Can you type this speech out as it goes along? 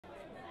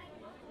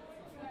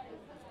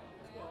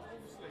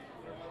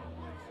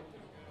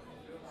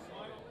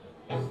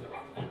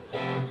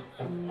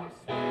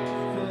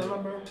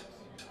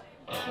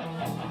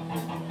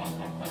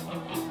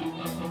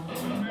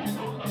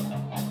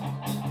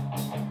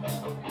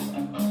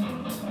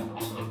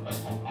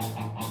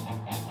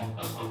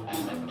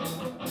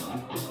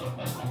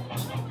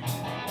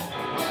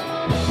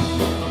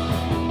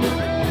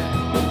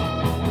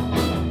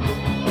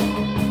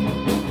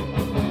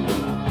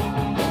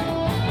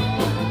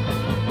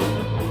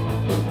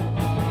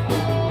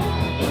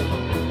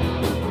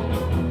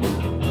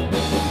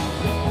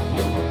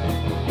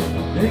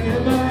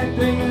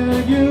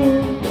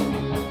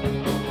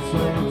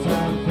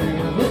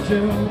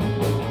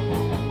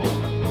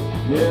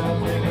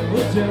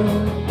with you.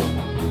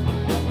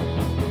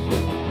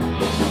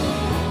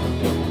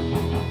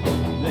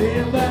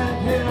 Laying back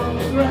here on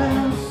the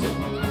grass,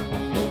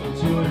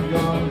 chewing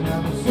gum,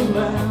 having some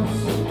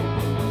laughs.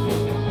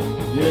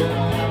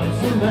 Yeah, having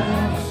some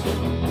laughs.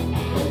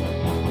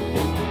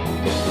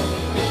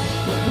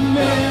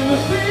 Man, I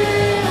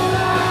feel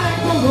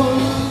like a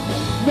one.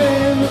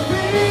 Man, I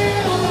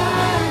feel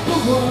like a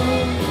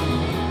one.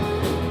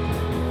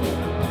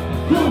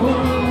 The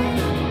one.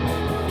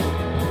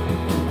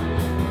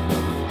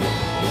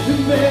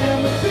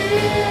 Man, I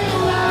feel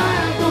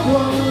like a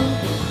one.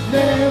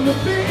 Man, I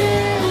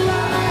feel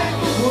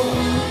like a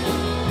one.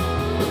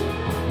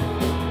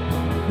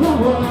 The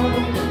one.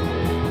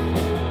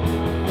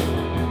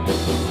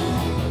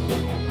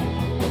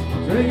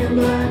 Drinking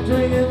black,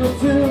 drinking the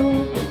two.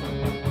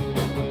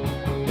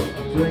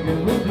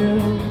 Drinking with you,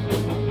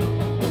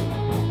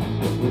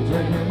 we're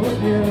drinking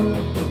with you.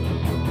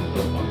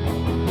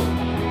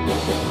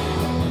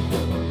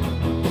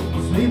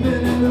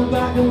 Sleeping in the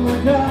back of my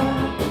car,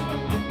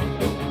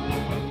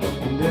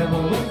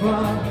 never went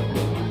far,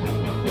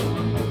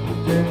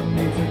 didn't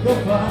need to go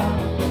far.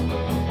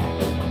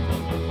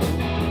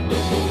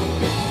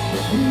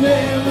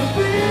 Never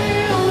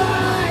feel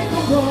like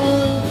a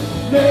one,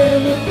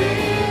 never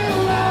feel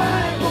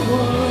like a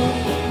one.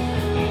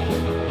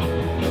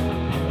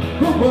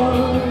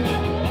 One.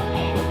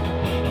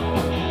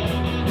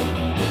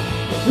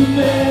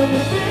 Never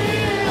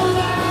feel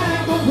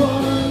like a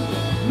one.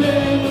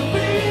 Never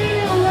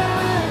feel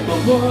like a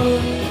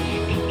one.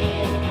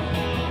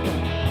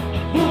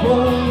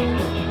 One.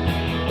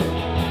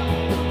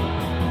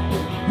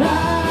 I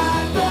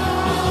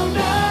don't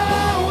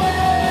know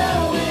where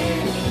we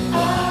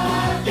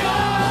are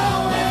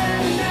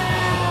going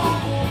now.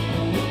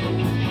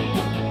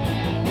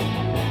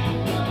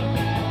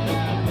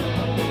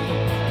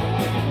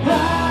 I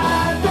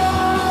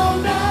don't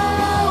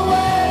know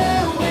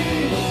where we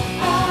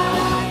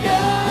are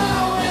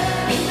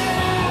going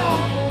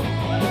now.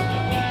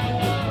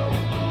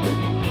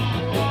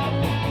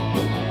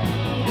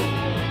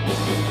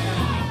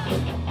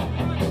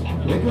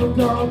 Wake up,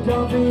 dog,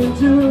 coffee and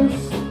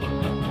juice.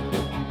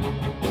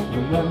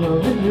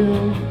 Remembering you.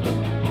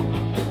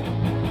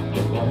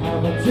 What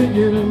happened to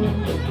you?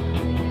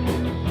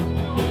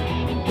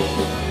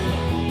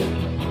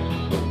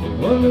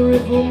 Wonder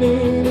if we'll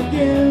meet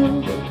again.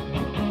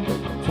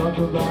 Talk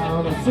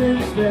about us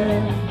since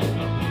then.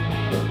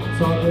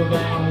 Talk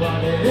about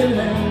what it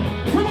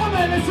had. Come on,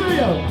 man, let's hear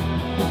you.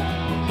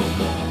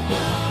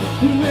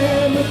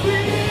 Never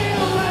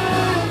feel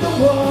like the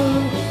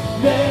one.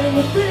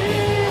 Never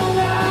feel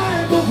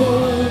like the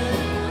one.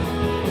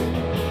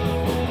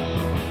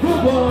 The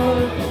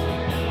one.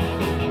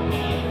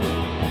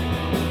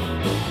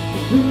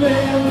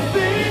 Never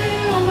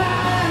feel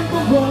like the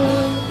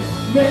one.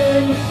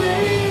 Never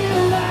feel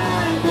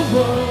like the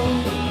one.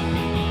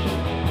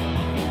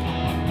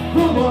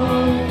 The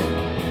one.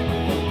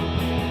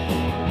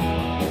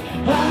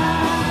 I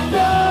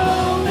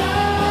don't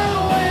know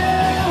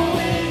where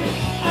we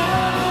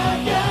are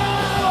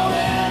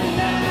going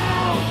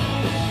now.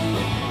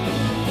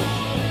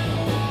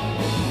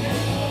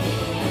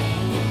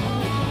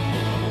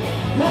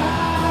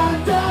 I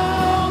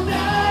don't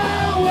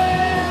know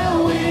where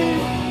we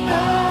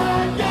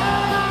are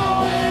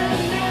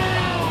going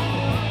now.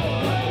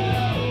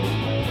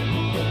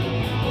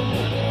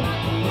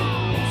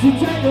 So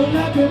take a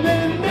look at me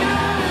now.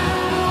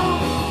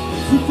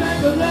 So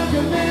take a look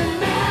at me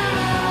now.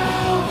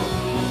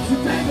 So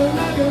take a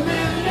look at me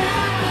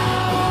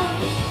now.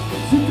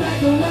 So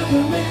take a look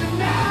at me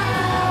now.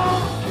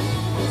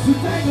 So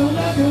take a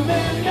look at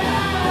me now.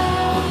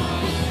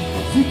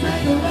 So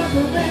take a look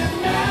at me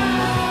now.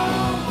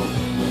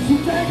 So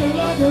take a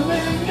look at me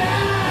now.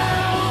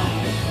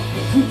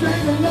 So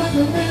take a look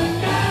at me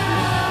now.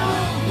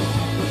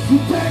 So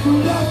take a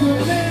look at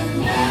me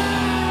now.